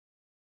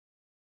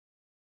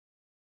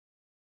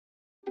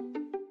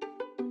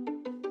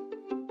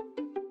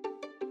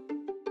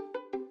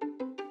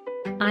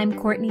I'm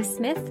Courtney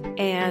Smith.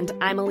 And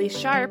I'm Elise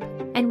Sharp.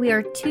 And we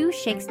are two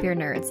Shakespeare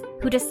nerds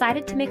who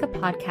decided to make a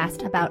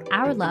podcast about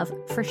our love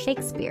for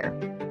Shakespeare.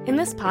 In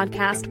this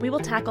podcast, we will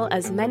tackle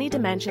as many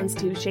dimensions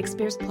to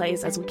Shakespeare's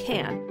plays as we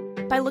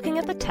can by looking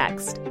at the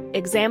text,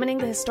 examining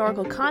the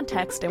historical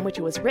context in which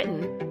it was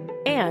written,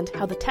 and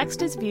how the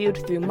text is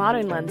viewed through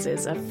modern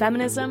lenses of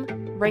feminism,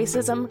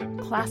 racism,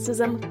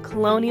 classism,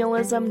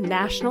 colonialism,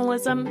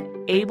 nationalism,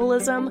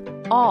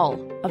 ableism,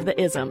 all of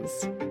the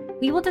isms.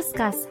 We will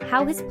discuss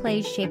how his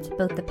plays shaped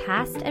both the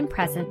past and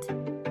present,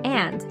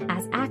 and,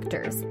 as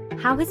actors,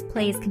 how his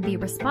plays can be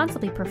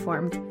responsibly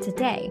performed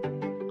today.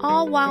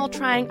 All while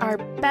trying our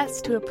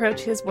best to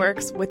approach his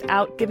works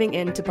without giving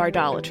in to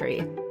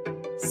bardolatry.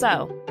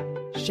 So,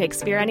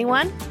 Shakespeare,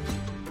 anyone?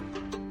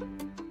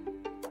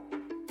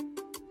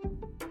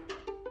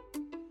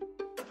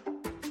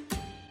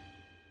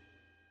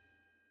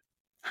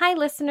 Hi,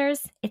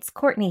 listeners. It's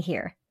Courtney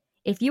here.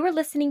 If you are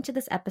listening to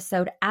this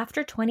episode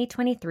after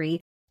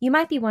 2023, you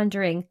might be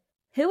wondering,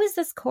 who is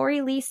this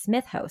Corey Lee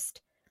Smith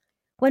host?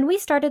 When we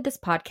started this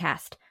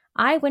podcast,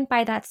 I went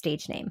by that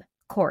stage name,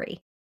 Corey.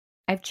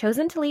 I've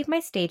chosen to leave my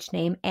stage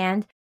name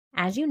and,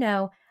 as you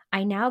know,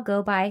 I now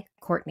go by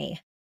Courtney.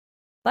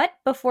 But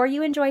before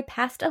you enjoy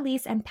past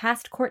Elise and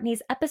past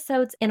Courtney's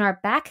episodes in our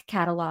back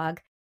catalog,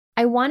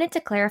 I wanted to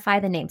clarify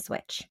the name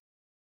switch.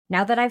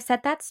 Now that I've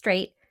set that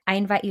straight, I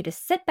invite you to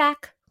sit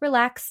back,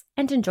 relax,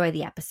 and enjoy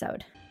the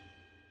episode.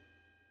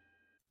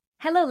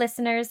 Hello,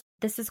 listeners.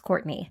 This is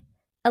Courtney.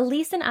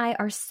 Elise and I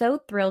are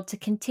so thrilled to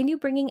continue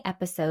bringing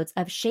episodes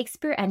of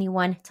Shakespeare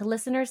Anyone to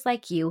listeners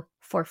like you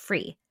for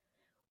free.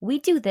 We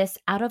do this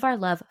out of our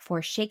love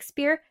for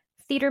Shakespeare,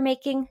 theater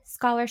making,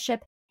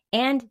 scholarship,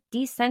 and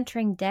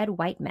decentering dead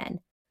white men.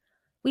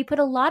 We put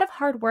a lot of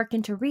hard work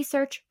into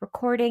research,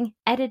 recording,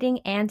 editing,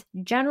 and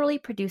generally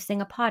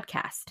producing a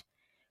podcast.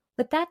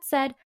 With that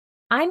said,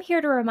 I'm here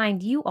to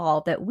remind you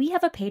all that we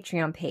have a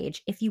Patreon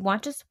page if you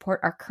want to support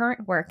our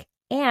current work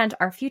and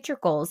our future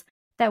goals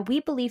that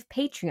we believe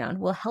Patreon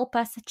will help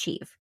us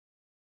achieve.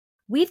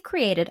 We've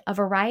created a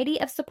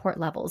variety of support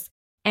levels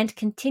and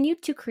continue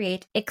to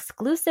create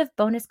exclusive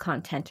bonus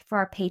content for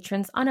our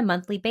patrons on a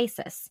monthly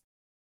basis.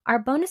 Our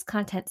bonus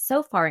content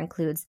so far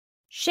includes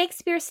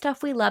Shakespeare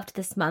Stuff We Loved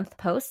This Month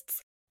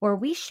posts, where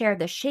we share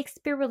the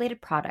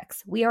Shakespeare-related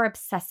products we are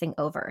obsessing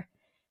over.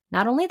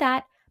 Not only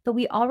that, but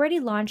we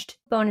already launched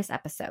bonus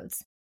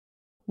episodes.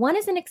 One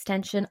is an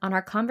extension on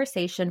our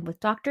conversation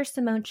with Dr.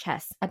 Simone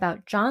Chess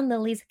about John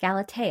Lilly's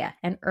Galatea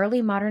and early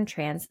modern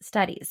trans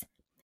studies.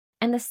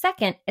 And the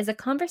second is a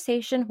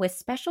conversation with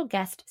special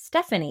guest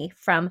Stephanie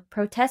from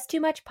Protest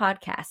Too Much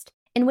podcast,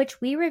 in which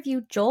we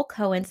review Joel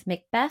Cohen's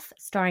Macbeth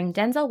starring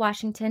Denzel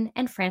Washington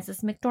and Frances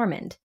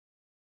McDormand.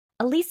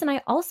 Elise and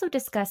I also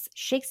discuss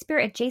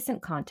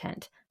Shakespeare-adjacent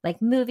content,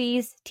 like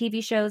movies,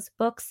 TV shows,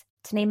 books,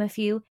 to name a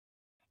few,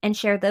 and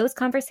share those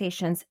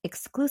conversations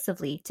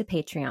exclusively to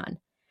Patreon.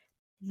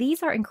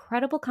 These are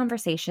incredible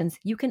conversations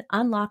you can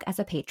unlock as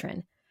a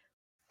patron.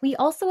 We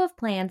also have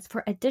plans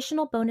for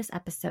additional bonus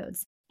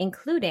episodes,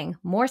 including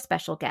more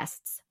special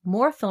guests,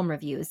 more film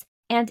reviews,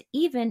 and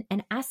even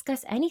an Ask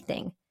Us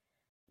Anything.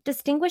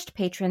 Distinguished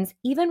patrons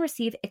even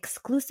receive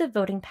exclusive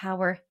voting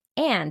power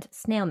and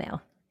snail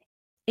mail.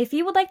 If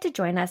you would like to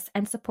join us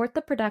and support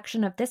the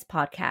production of this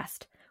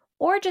podcast,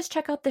 or just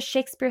check out the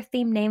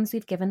Shakespeare-themed names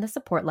we've given the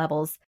support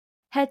levels,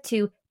 head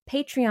to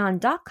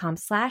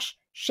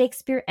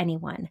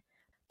patreon.com/ShakespeareAnyone.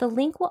 The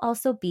link will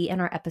also be in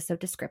our episode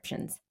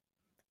descriptions.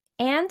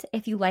 And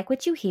if you like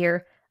what you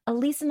hear,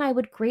 Elise and I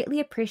would greatly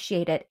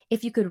appreciate it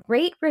if you could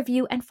rate,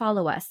 review, and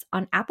follow us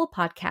on Apple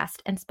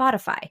Podcast and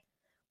Spotify.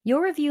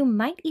 Your review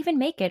might even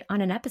make it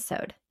on an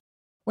episode.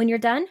 When you're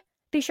done,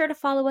 be sure to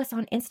follow us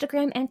on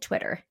Instagram and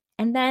Twitter,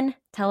 and then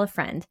tell a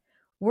friend.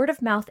 Word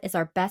of mouth is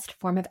our best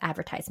form of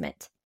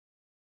advertisement.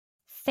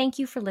 Thank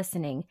you for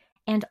listening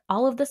and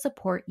all of the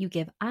support you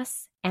give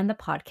us and the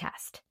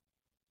podcast.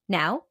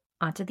 Now,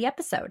 onto the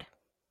episode.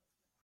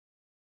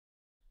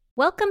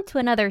 Welcome to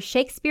another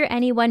Shakespeare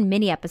Anyone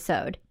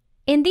mini-episode.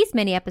 In these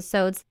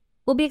mini-episodes,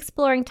 we'll be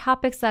exploring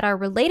topics that are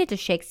related to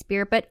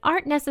Shakespeare but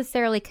aren't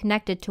necessarily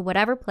connected to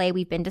whatever play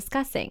we've been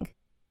discussing.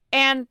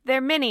 And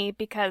they're mini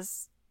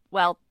because,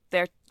 well,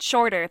 they're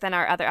shorter than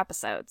our other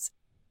episodes.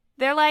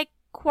 They're like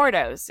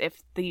quartos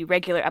if the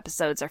regular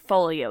episodes are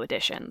folio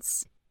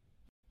editions.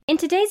 In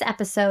today's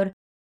episode,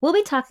 we'll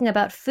be talking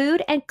about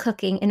food and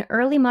cooking in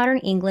early modern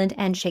England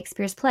and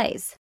Shakespeare's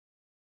plays.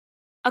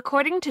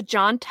 According to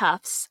John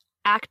Tufts,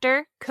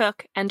 actor,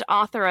 cook, and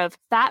author of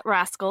Fat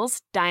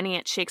Rascals Dining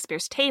at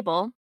Shakespeare's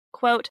Table,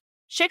 quote,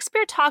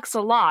 Shakespeare talks a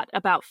lot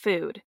about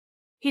food.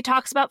 He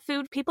talks about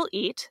food people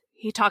eat.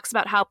 He talks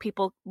about how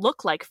people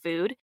look like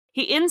food.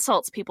 He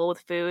insults people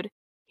with food.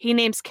 He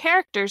names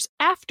characters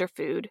after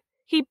food.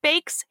 He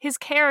bakes his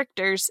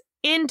characters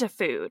into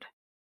food,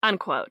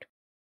 unquote.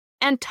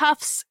 And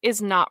Tufts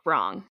is not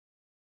wrong.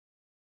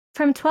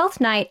 From Twelfth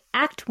Night,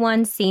 Act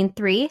 1, Scene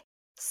 3,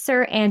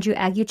 Sir Andrew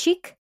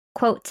Aguecheek,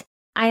 quote,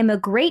 I am a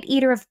great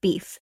eater of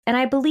beef, and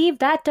I believe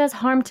that does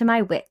harm to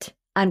my wit,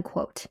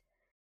 unquote.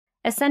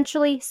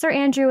 Essentially, Sir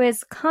Andrew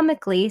is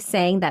comically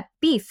saying that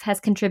beef has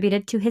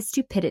contributed to his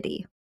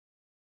stupidity.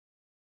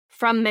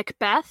 From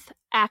Macbeth,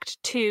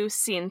 Act 2,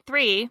 Scene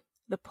 3,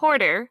 the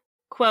porter,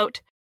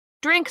 quote,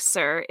 "Drink,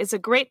 sir, is a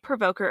great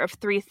provoker of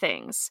three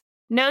things: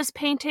 nose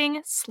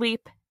painting,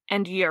 sleep,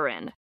 and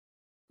urine.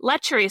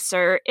 Lechery,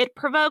 sir, it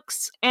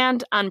provokes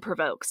and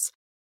unprovokes.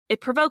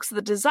 It provokes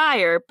the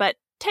desire, but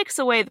takes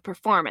away the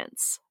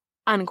performance."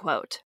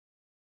 Unquote.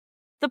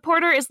 The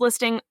porter is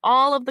listing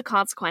all of the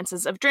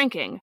consequences of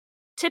drinking,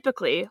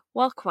 typically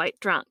while quite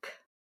drunk.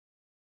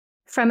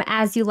 From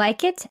As You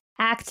Like It,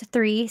 Act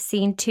 3,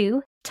 Scene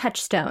 2,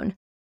 Touchstone,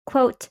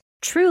 quote,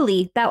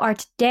 "Truly, thou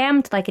art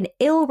damned like an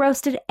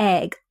ill-roasted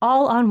egg,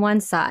 all on one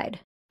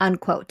side,"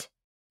 unquote.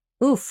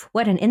 Oof,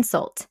 what an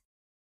insult.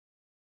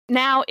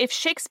 Now, if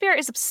Shakespeare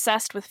is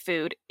obsessed with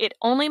food, it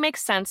only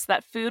makes sense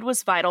that food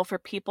was vital for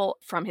people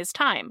from his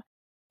time.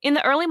 In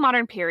the early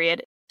modern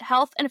period,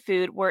 health and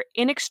food were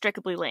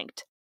inextricably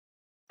linked.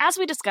 As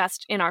we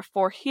discussed in our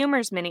Four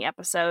Humors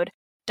mini-episode,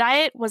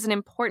 diet was an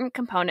important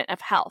component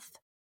of health.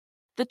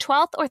 The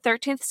 12th or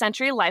 13th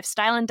century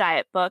lifestyle and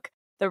diet book,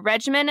 the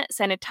Regimen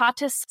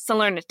Sanitatis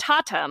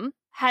Salernitatum,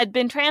 had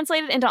been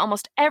translated into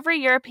almost every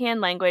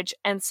European language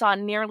and saw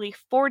nearly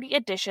 40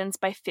 editions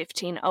by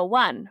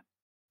 1501.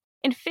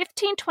 In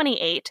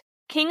 1528,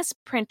 King's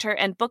printer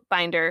and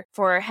bookbinder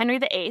for Henry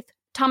VIII,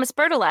 Thomas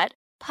Berthollet,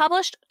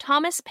 published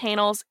Thomas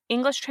Painell's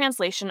English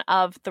translation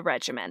of the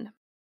Regimen.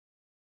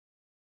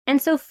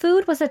 And so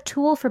food was a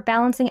tool for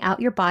balancing out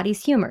your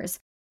body's humors,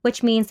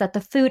 which means that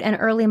the food an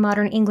early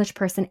modern English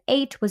person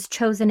ate was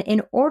chosen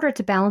in order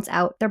to balance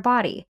out their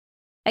body.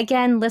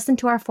 Again, listen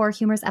to our Four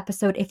Humors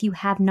episode if you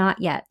have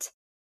not yet.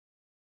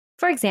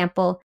 For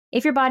example,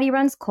 if your body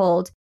runs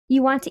cold,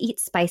 you want to eat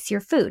spicier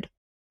food.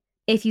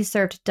 If you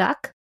served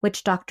duck,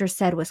 which doctors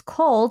said was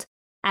cold,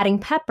 adding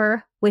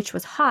pepper, which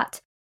was hot,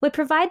 would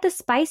provide the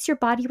spice your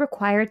body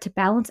required to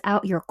balance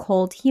out your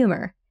cold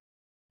humor.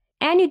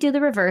 And you do the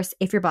reverse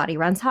if your body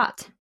runs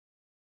hot.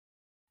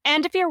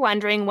 And if you're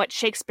wondering what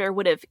Shakespeare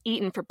would have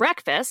eaten for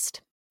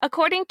breakfast,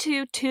 according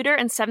to Tudor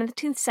and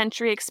 17th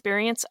century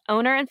experience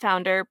owner and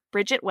founder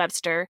Bridget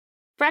Webster,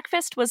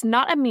 breakfast was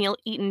not a meal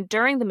eaten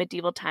during the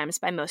medieval times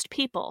by most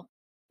people.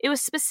 It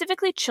was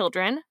specifically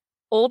children,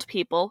 old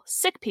people,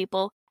 sick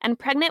people, and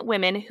pregnant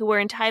women who were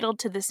entitled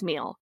to this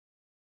meal.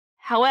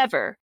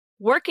 However,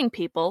 working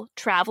people,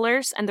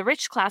 travelers, and the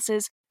rich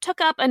classes took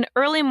up an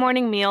early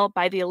morning meal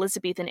by the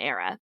Elizabethan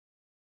era.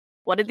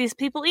 What did these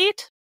people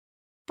eat?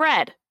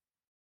 Bread.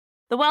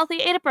 The wealthy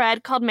ate a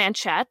bread called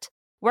manchette,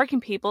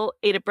 working people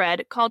ate a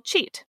bread called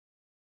cheat.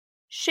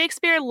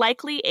 Shakespeare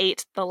likely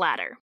ate the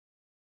latter.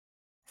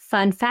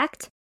 Fun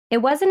fact, it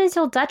wasn't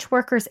until Dutch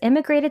workers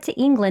immigrated to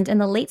England in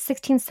the late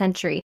 16th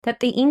century that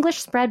the English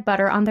spread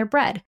butter on their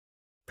bread.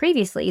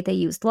 Previously, they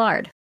used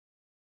lard.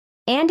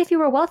 And if you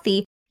were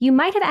wealthy, you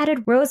might have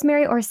added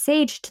rosemary or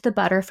sage to the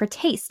butter for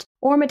taste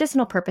or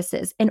medicinal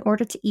purposes in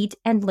order to eat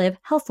and live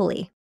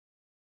healthily.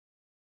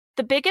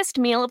 The biggest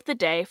meal of the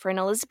day for an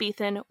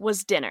Elizabethan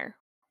was dinner,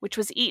 which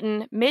was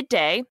eaten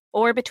midday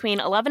or between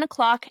 11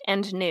 o'clock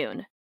and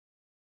noon.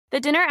 The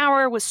dinner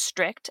hour was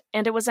strict,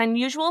 and it was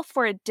unusual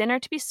for a dinner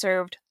to be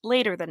served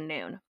later than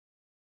noon.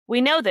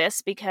 We know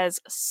this because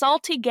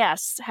salty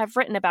guests have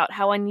written about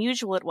how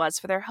unusual it was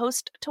for their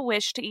host to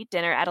wish to eat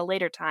dinner at a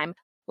later time,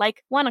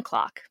 like 1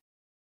 o'clock.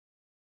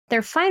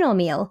 Their final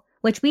meal,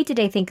 which we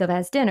today think of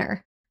as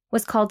dinner,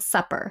 was called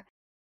supper.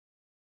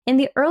 In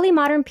the early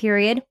modern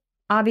period,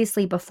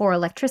 obviously before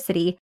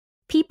electricity,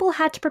 people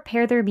had to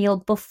prepare their meal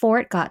before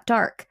it got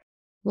dark.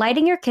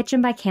 Lighting your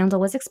kitchen by candle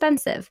was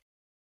expensive,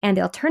 and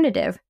the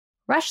alternative,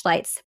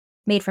 rushlights,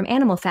 made from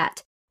animal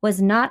fat,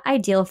 was not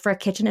ideal for a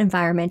kitchen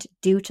environment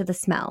due to the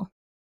smell.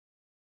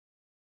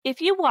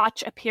 If you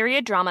watch a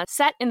period drama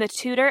set in the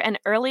Tudor and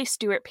early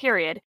Stuart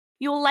period,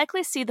 you will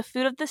likely see the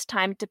food of this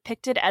time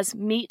depicted as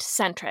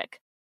meat-centric.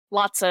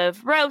 Lots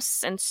of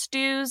roasts and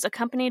stews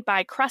accompanied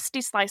by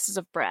crusty slices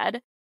of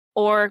bread,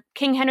 or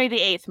King Henry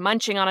VIII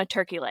munching on a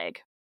turkey leg.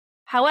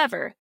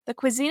 However, the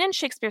cuisine in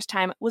Shakespeare's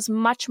time was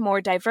much more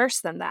diverse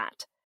than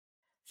that.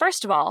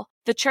 First of all,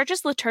 the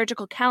church's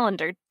liturgical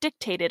calendar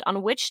dictated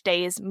on which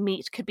days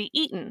meat could be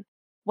eaten.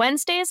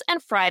 Wednesdays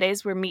and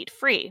Fridays were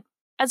meat-free,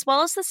 as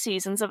well as the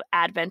seasons of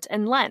Advent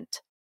and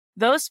Lent.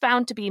 Those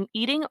found to be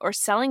eating or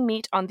selling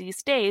meat on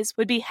these days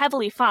would be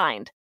heavily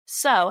fined,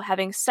 so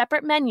having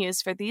separate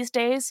menus for these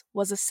days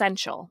was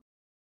essential.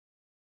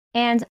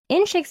 And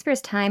in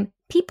Shakespeare's time,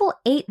 people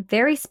ate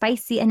very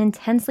spicy and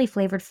intensely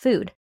flavored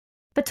food.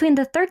 Between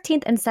the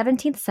 13th and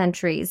 17th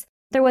centuries,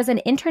 there was an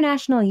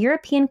international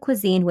European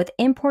cuisine with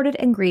imported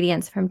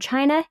ingredients from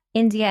China,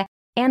 India,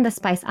 and the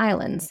Spice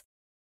Islands,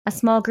 a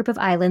small group of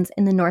islands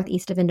in the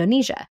northeast of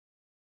Indonesia.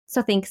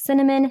 So think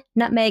cinnamon,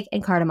 nutmeg,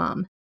 and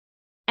cardamom.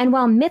 And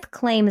while myth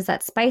claims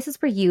that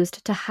spices were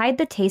used to hide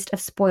the taste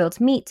of spoiled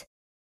meat,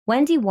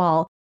 Wendy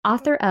Wall,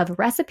 author of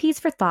Recipes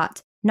for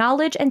Thought,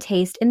 Knowledge and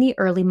Taste in the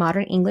Early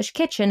Modern English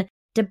Kitchen,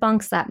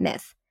 debunks that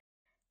myth.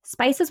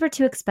 Spices were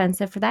too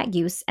expensive for that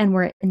use and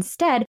were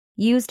instead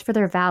used for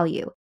their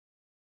value.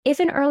 If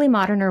an early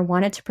moderner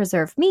wanted to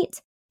preserve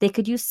meat, they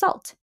could use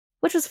salt,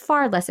 which was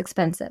far less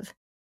expensive.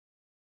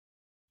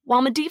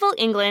 While medieval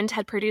England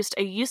had produced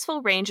a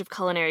useful range of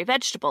culinary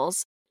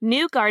vegetables,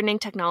 new gardening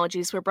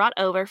technologies were brought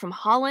over from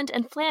Holland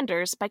and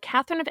Flanders by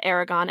Catherine of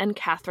Aragon and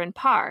Catherine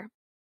Parr.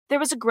 There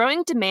was a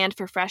growing demand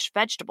for fresh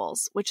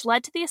vegetables, which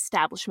led to the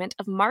establishment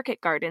of market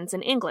gardens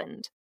in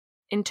England.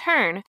 In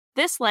turn,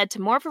 this led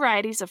to more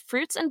varieties of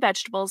fruits and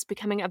vegetables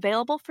becoming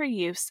available for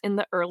use in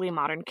the early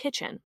modern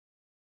kitchen.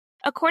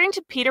 According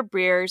to Peter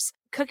Brere's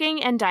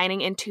Cooking and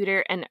Dining in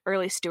Tudor and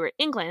Early Stuart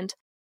England,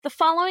 the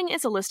following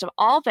is a list of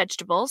all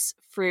vegetables,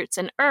 fruits,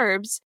 and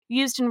herbs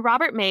used in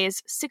Robert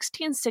May's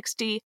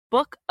 1660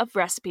 book of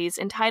recipes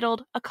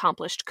entitled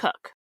Accomplished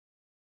Cook.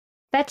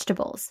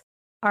 Vegetables: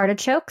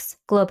 artichokes,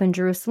 globe and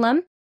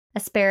Jerusalem,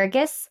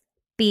 asparagus,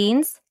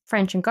 beans,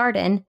 French and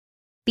garden,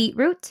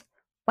 beetroot,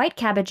 white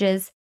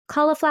cabbages,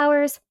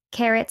 cauliflowers,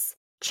 carrots,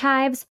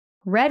 chives,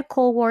 red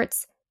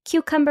coleworts,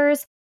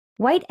 cucumbers,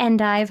 white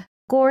endive,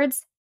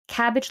 gourds,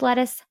 cabbage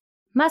lettuce,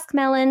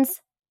 muskmelons,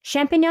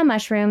 champignon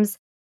mushrooms,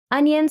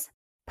 onions,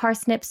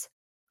 parsnips,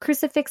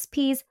 crucifix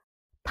peas,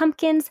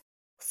 pumpkins,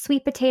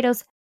 sweet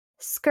potatoes,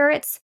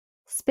 skirrets,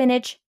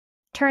 spinach,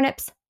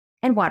 turnips,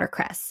 and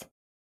watercress.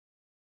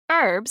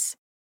 Herbs: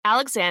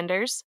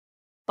 Alexander's,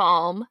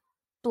 balm,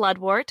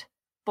 bloodwort,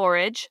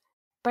 borage,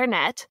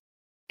 burnet,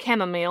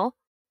 chamomile,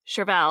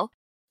 chervil,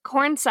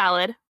 corn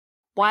salad,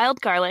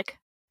 wild garlic,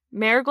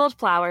 marigold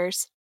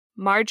flowers,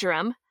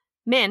 marjoram,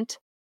 mint,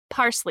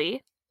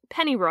 parsley,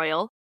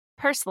 pennyroyal,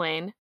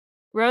 purslane,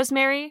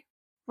 rosemary,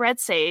 red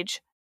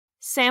sage,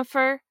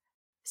 samphire,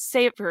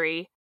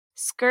 savory,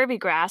 scurvy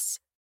grass,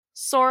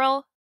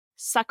 sorrel,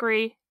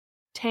 succory,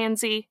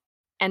 tansy,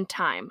 and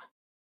thyme.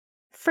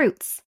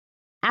 Fruits: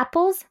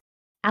 apples,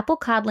 apple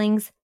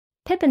codlings,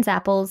 Pippin's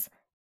apples,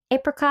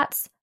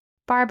 apricots,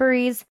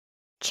 barberries,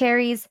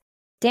 cherries,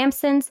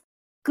 damsons,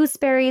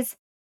 gooseberries,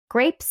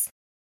 grapes,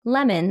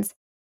 lemons,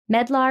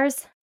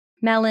 medlars,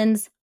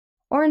 melons,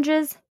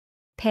 oranges,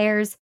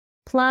 pears,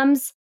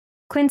 plums,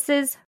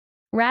 quinces,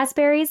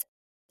 raspberries,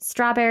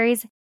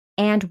 strawberries,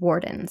 and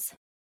wardens.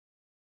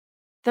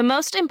 The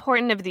most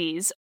important of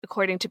these,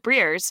 according to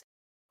Brere's,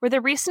 were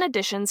the recent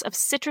additions of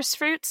citrus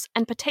fruits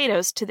and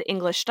potatoes to the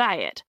English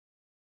diet.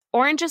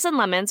 Oranges and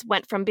lemons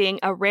went from being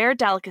a rare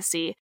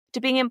delicacy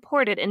to being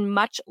imported in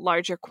much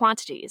larger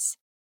quantities.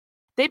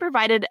 They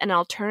provided an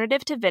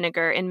alternative to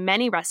vinegar in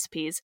many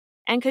recipes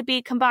and could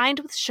be combined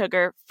with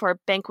sugar for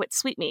banquet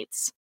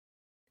sweetmeats.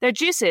 Their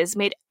juices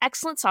made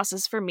excellent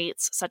sauces for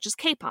meats such as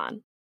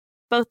capon.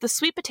 Both the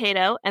sweet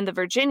potato and the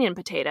Virginian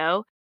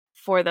potato,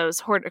 for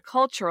those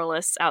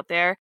horticulturalists out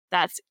there,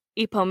 that's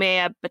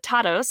Ipomoea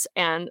batatos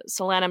and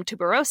Solanum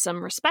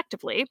tuberosum,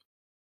 respectively,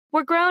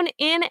 were grown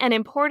in and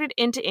imported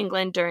into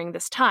England during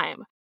this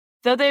time,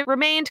 though they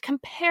remained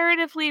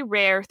comparatively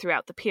rare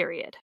throughout the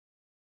period.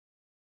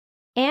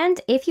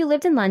 And if you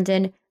lived in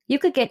London, you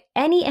could get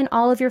any and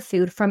all of your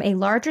food from a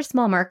large or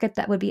small market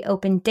that would be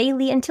open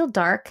daily until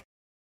dark,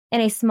 in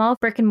a small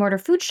brick-and-mortar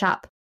food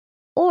shop,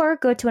 or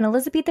go to an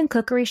Elizabethan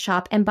cookery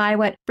shop and buy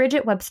what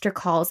Bridget Webster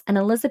calls an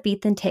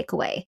Elizabethan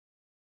takeaway.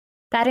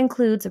 That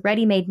includes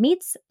ready-made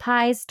meats,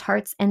 pies,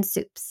 tarts, and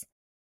soups.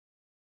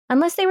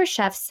 Unless they were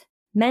chefs,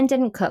 men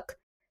didn't cook,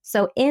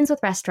 so inns with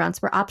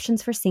restaurants were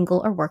options for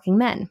single or working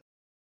men.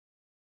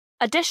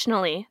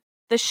 Additionally,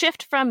 the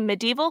shift from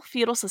medieval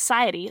feudal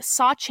society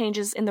saw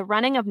changes in the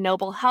running of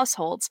noble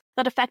households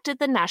that affected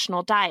the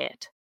national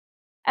diet.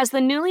 As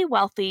the newly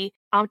wealthy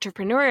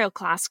entrepreneurial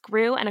class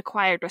grew and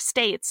acquired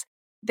estates,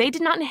 they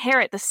did not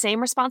inherit the same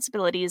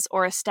responsibilities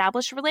or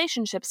establish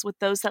relationships with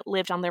those that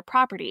lived on their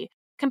property,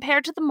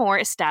 compared to the more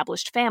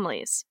established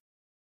families.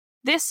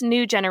 This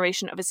new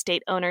generation of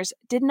estate owners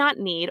did not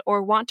need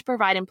or want to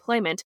provide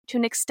employment to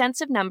an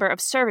extensive number of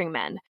serving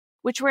men,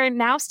 which were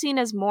now seen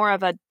as more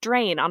of a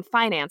drain on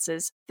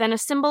finances than a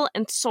symbol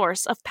and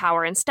source of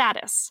power and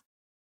status.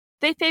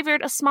 They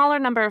favored a smaller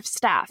number of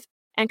staff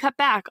and cut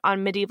back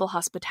on medieval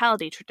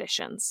hospitality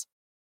traditions.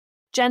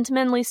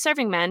 Gentlemanly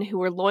serving men who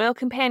were loyal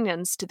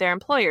companions to their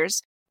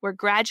employers were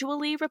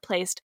gradually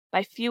replaced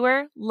by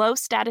fewer,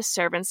 low-status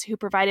servants who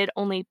provided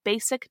only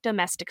basic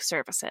domestic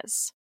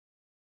services.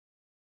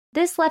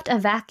 This left a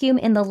vacuum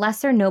in the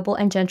lesser noble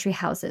and gentry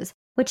houses,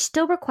 which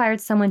still required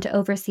someone to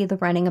oversee the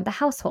running of the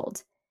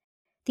household.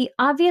 The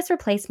obvious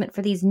replacement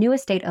for these new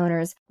estate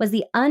owners was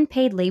the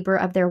unpaid labor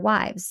of their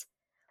wives.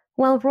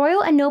 While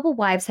royal and noble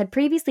wives had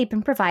previously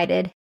been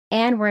provided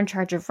and were in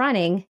charge of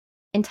running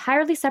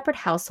entirely separate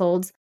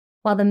households,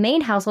 while the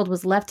main household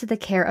was left to the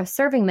care of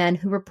serving men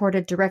who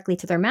reported directly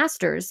to their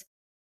masters,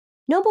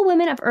 noble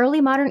women of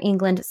early modern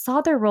England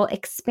saw their role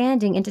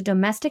expanding into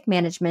domestic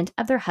management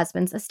of their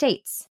husbands'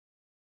 estates.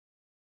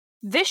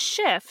 This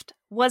shift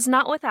was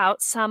not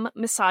without some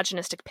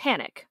misogynistic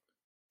panic.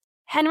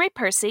 Henry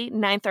Percy,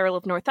 9th Earl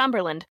of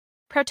Northumberland,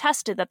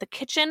 protested that the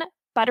kitchen,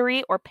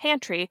 buttery, or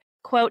pantry,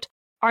 quote,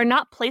 are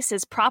not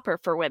places proper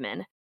for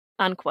women,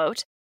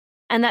 unquote,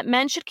 and that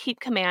men should keep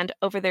command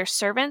over their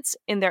servants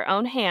in their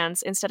own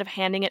hands instead of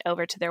handing it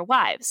over to their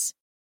wives.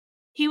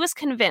 He was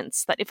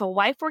convinced that if a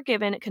wife were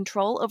given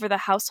control over the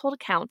household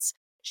accounts,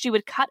 she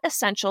would cut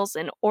essentials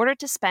in order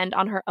to spend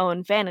on her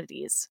own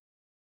vanities.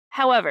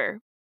 However,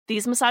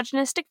 these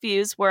misogynistic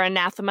views were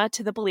anathema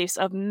to the beliefs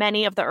of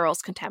many of the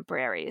Earl's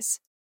contemporaries.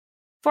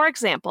 For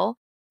example,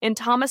 in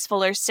Thomas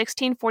Fuller's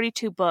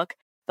 1642 book,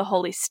 The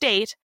Holy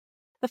State,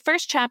 the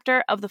first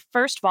chapter of the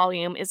first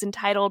volume is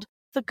entitled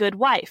The Good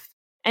Wife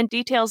and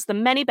details the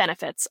many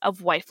benefits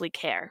of wifely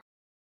care.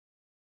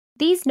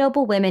 These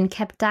noble women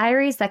kept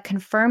diaries that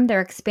confirmed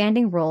their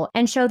expanding role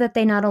and show that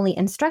they not only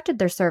instructed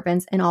their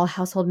servants in all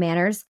household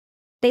manners,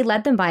 they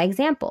led them by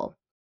example.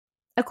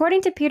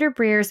 According to Peter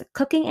Brere's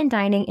Cooking and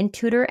Dining in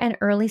Tudor and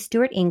Early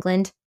Stuart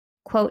England,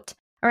 quote,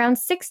 around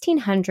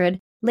 1600,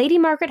 Lady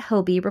Margaret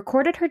Hoby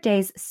recorded her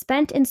days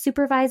spent in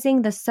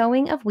supervising the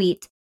sowing of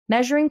wheat,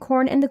 measuring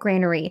corn in the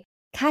granary,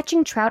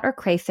 catching trout or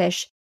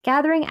crayfish,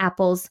 gathering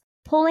apples,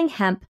 pulling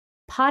hemp,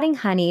 potting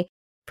honey,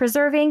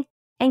 preserving,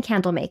 and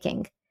candle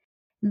making.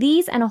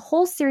 These and a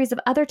whole series of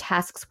other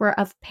tasks were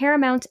of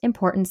paramount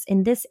importance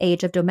in this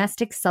age of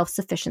domestic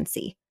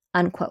self-sufficiency,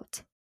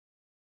 unquote.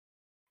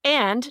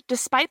 And,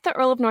 despite the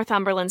Earl of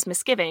Northumberland's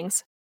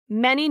misgivings,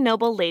 many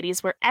noble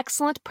ladies were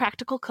excellent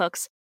practical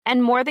cooks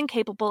and more than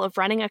capable of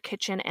running a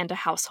kitchen and a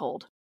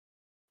household.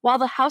 While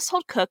the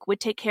household cook would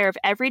take care of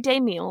everyday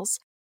meals,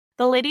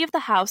 the lady of the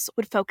house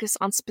would focus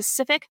on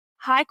specific,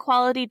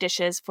 high-quality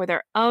dishes for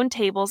their own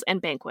tables and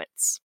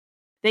banquets.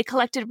 They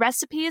collected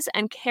recipes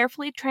and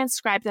carefully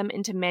transcribed them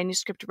into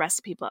manuscript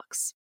recipe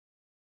books.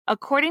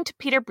 According to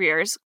Peter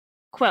Brere's,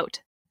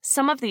 quote,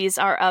 some of these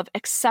are of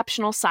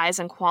exceptional size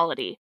and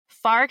quality,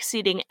 far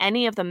exceeding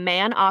any of the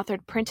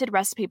man-authored printed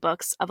recipe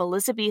books of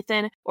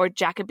Elizabethan or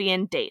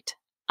Jacobean date,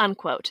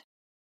 unquote.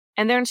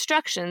 And their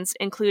instructions,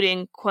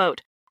 including,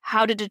 quote,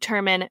 how to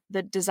determine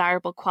the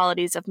desirable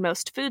qualities of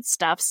most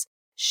foodstuffs,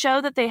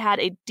 show that they had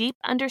a deep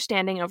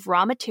understanding of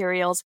raw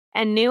materials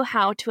and knew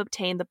how to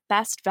obtain the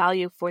best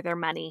value for their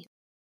money,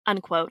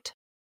 unquote.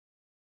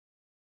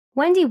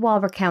 Wendy Wall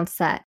recounts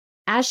that,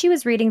 as she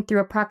was reading through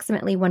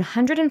approximately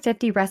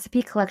 150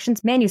 recipe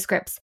collections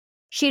manuscripts,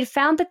 she had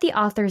found that the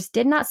authors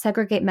did not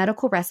segregate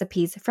medical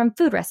recipes from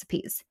food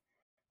recipes.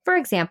 For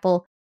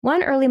example,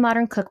 one early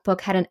modern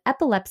cookbook had an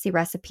epilepsy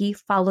recipe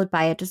followed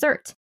by a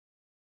dessert.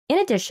 In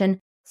addition,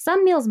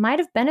 some meals might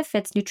have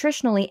benefits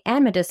nutritionally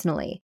and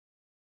medicinally.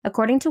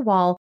 According to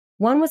Wall,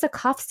 one was a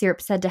cough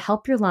syrup said to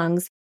help your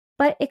lungs,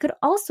 but it could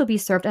also be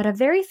served at a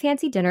very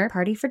fancy dinner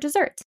party for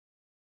dessert.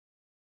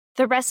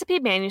 The recipe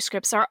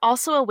manuscripts are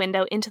also a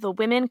window into the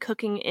women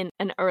cooking in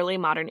an early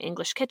modern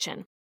English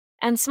kitchen,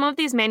 and some of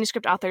these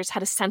manuscript authors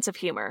had a sense of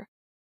humor.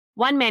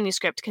 One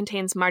manuscript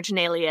contains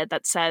marginalia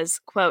that says,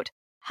 quote,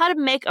 how to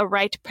make a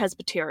right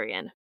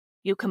Presbyterian.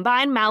 You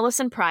combine malice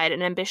and pride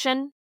and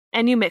ambition,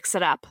 and you mix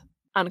it up,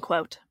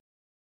 unquote.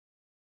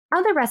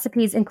 Other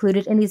recipes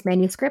included in these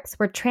manuscripts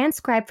were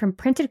transcribed from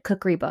printed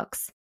cookery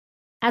books.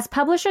 As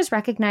publishers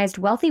recognized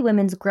wealthy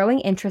women's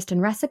growing interest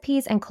in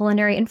recipes and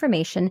culinary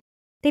information,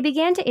 they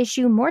began to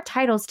issue more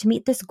titles to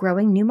meet this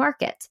growing new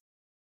market.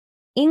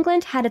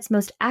 England had its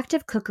most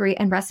active cookery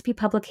and recipe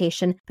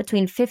publication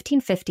between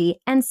 1550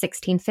 and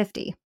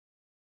 1650.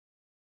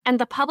 And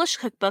the published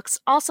cookbooks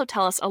also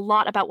tell us a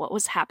lot about what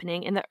was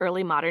happening in the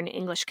early modern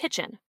English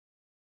kitchen.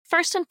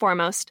 First and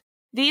foremost,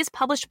 these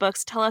published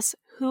books tell us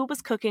who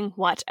was cooking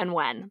what and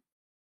when.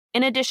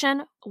 In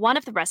addition, one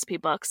of the recipe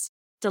books,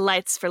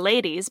 Delights for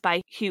Ladies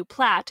by Hugh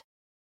Platt,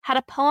 had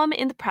a poem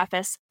in the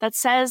preface that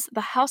says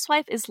the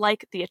housewife is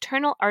like the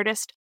eternal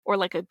artist or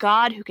like a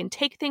god who can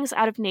take things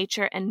out of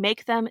nature and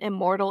make them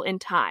immortal in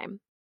time.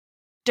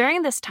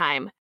 During this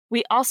time,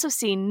 we also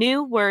see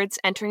new words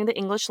entering the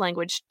English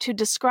language to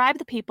describe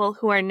the people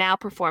who are now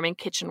performing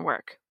kitchen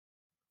work.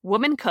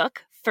 Woman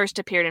cook first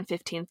appeared in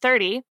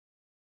 1530,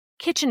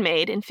 kitchen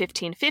maid in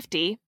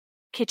 1550,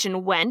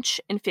 kitchen wench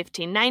in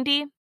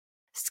 1590,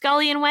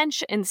 scullion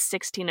wench in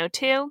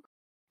 1602,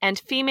 and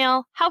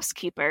female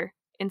housekeeper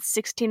in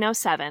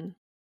 1607.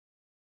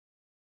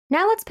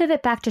 Now let's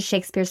pivot back to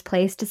Shakespeare's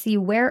plays to see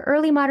where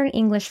early modern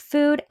English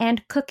food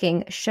and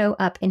cooking show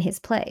up in his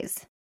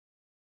plays.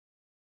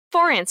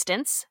 For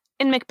instance,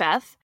 in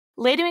Macbeth,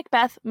 Lady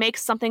Macbeth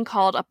makes something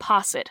called a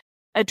posset,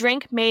 a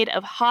drink made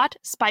of hot,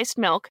 spiced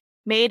milk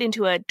made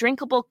into a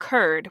drinkable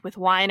curd with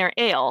wine or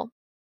ale,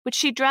 which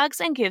she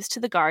drugs and gives to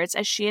the guards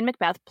as she and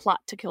Macbeth plot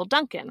to kill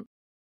Duncan.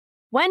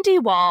 Wendy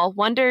Wall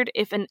wondered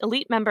if an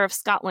elite member of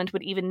Scotland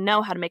would even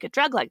know how to make a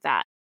drug like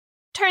that.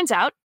 Turns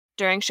out,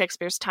 during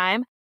Shakespeare's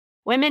time,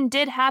 women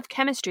did have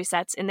chemistry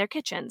sets in their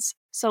kitchens,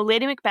 so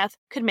Lady Macbeth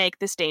could make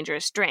this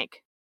dangerous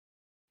drink.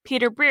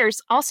 Peter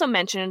Brere's also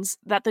mentions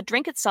that the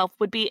drink itself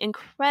would be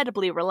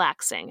incredibly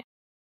relaxing.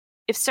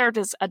 If served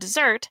as a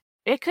dessert,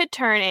 it could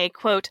turn a,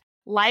 quote,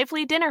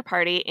 lively dinner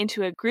party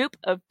into a group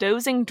of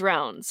dozing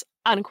drones,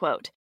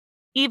 unquote,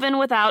 even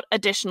without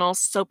additional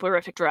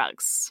soporific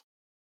drugs.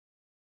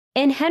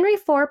 In Henry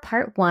IV,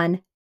 Part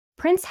 1,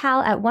 Prince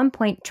Hal at one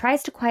point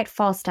tries to quiet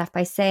Falstaff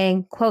by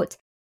saying, quote,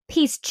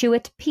 peace,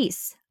 Chewit,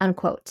 peace,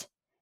 unquote.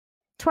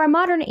 To our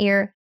modern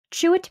ear,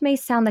 Chewit may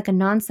sound like a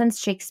nonsense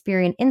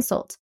Shakespearean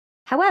insult.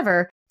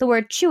 However, The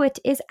word chouette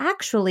is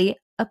actually,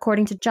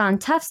 according to John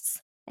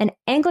Tufts, an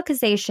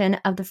Anglicization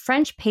of the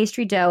French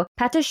pastry dough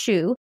pâte à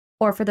choux,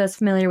 or for those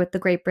familiar with the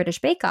Great British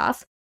Bake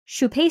Off,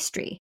 choux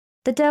pastry,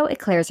 the dough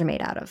eclairs are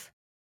made out of.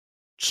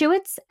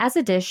 Chouettes, as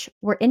a dish,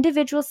 were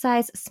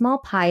individual-sized small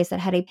pies that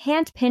had a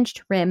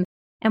hand-pinched rim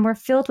and were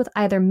filled with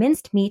either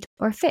minced meat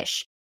or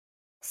fish.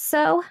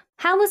 So,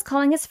 Hal was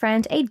calling his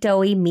friend a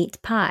doughy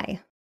meat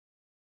pie.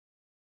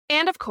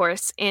 And of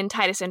course, in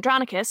Titus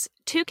Andronicus,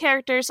 2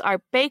 characters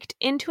are baked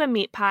into a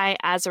meat pie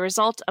as a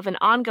result of an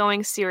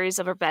ongoing series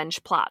of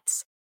revenge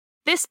plots.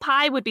 This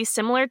pie would be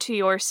similar to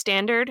your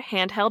standard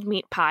handheld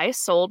meat pie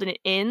sold in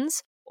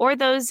inns or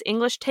those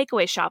English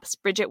takeaway shops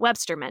Bridget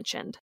Webster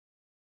mentioned.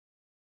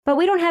 But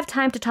we don't have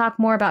time to talk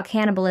more about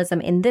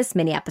cannibalism in this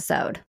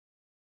mini-episode.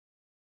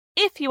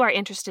 If you are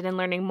interested in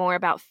learning more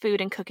about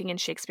food and cooking in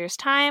Shakespeare's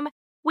time,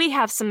 we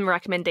have some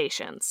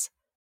recommendations.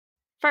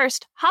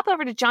 First, hop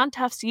over to John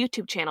Tufts'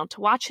 YouTube channel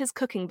to watch his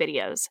cooking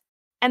videos,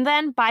 and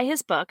then buy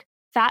his book,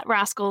 Fat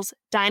Rascals,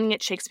 Dining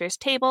at Shakespeare's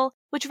Table,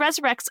 which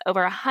resurrects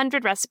over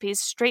 100 recipes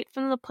straight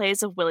from the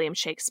plays of William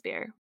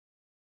Shakespeare.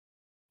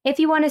 If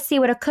you want to see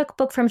what a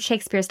cookbook from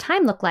Shakespeare's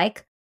time looked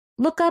like,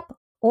 look up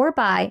or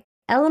buy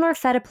Eleanor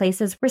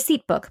Fettiplace's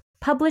Receipt Book,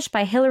 published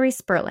by Hilary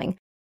Sperling,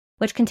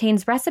 which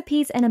contains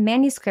recipes and a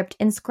manuscript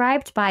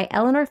inscribed by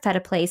Eleanor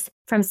Fettiplace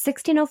from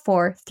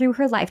 1604 through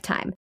her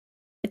lifetime.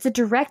 It's a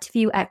direct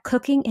view at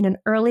cooking in an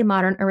early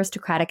modern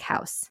aristocratic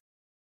house.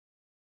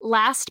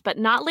 Last but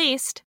not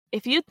least,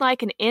 if you'd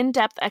like an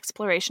in-depth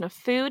exploration of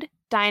food,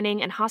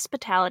 dining, and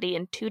hospitality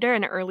in Tudor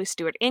and Early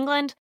Stuart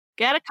England,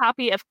 get a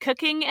copy of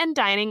Cooking and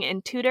Dining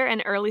in Tudor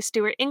and Early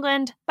Stuart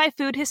England by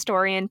food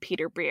historian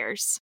Peter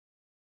Breers.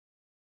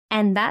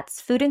 And that's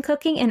Food and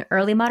Cooking in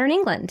Early Modern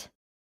England.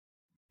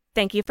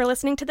 Thank you for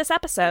listening to this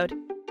episode.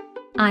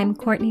 I'm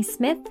Courtney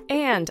Smith.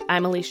 And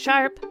I'm Elise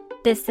Sharp.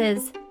 This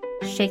is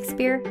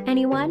Shakespeare,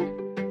 anyone?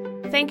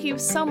 Thank you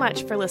so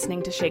much for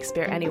listening to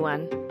Shakespeare,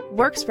 anyone.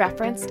 Works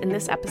referenced in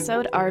this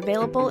episode are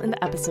available in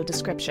the episode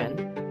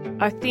description.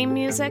 Our theme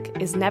music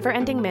is Never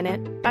Ending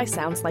Minute by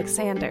Sounds Like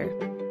Sander.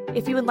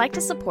 If you would like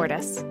to support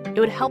us, it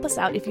would help us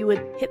out if you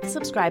would hit the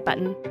subscribe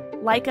button,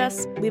 like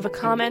us, leave a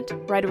comment,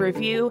 write a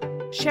review,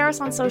 share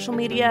us on social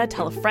media,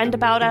 tell a friend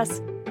about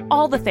us,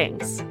 all the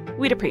things.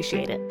 We'd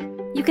appreciate it.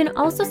 You can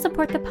also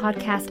support the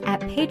podcast at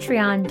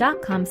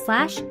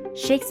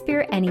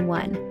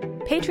patreon.com/ShakespeareAnyone.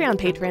 Patreon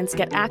patrons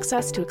get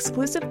access to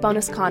exclusive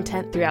bonus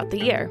content throughout the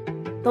year.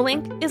 The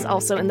link is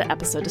also in the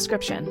episode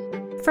description.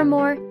 For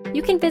more,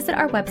 you can visit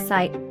our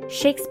website,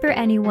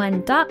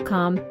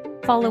 ShakespeareAnyone.com,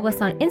 follow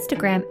us on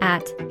Instagram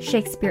at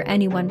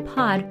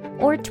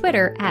ShakespeareAnyonePod, or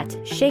Twitter at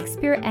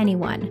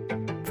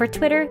ShakespeareAnyone. For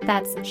Twitter,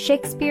 that's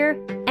Shakespeare,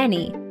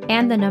 Any,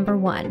 and the number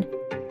 1.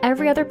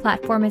 Every other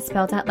platform is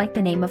spelled out like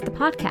the name of the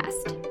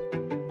podcast.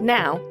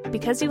 Now,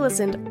 because you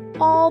listened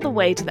all the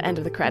way to the end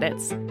of the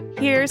credits,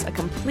 here's a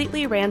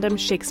completely random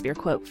Shakespeare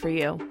quote for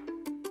you.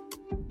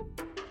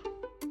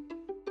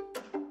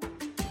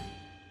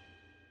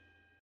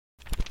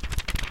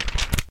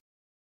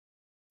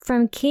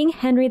 From King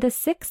Henry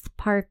VI,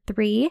 Part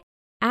 3,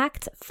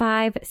 Act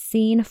 5,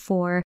 Scene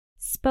 4,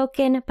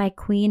 spoken by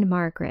Queen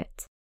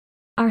Margaret.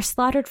 Our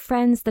slaughtered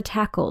friends the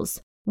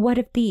tackles, what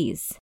of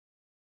these?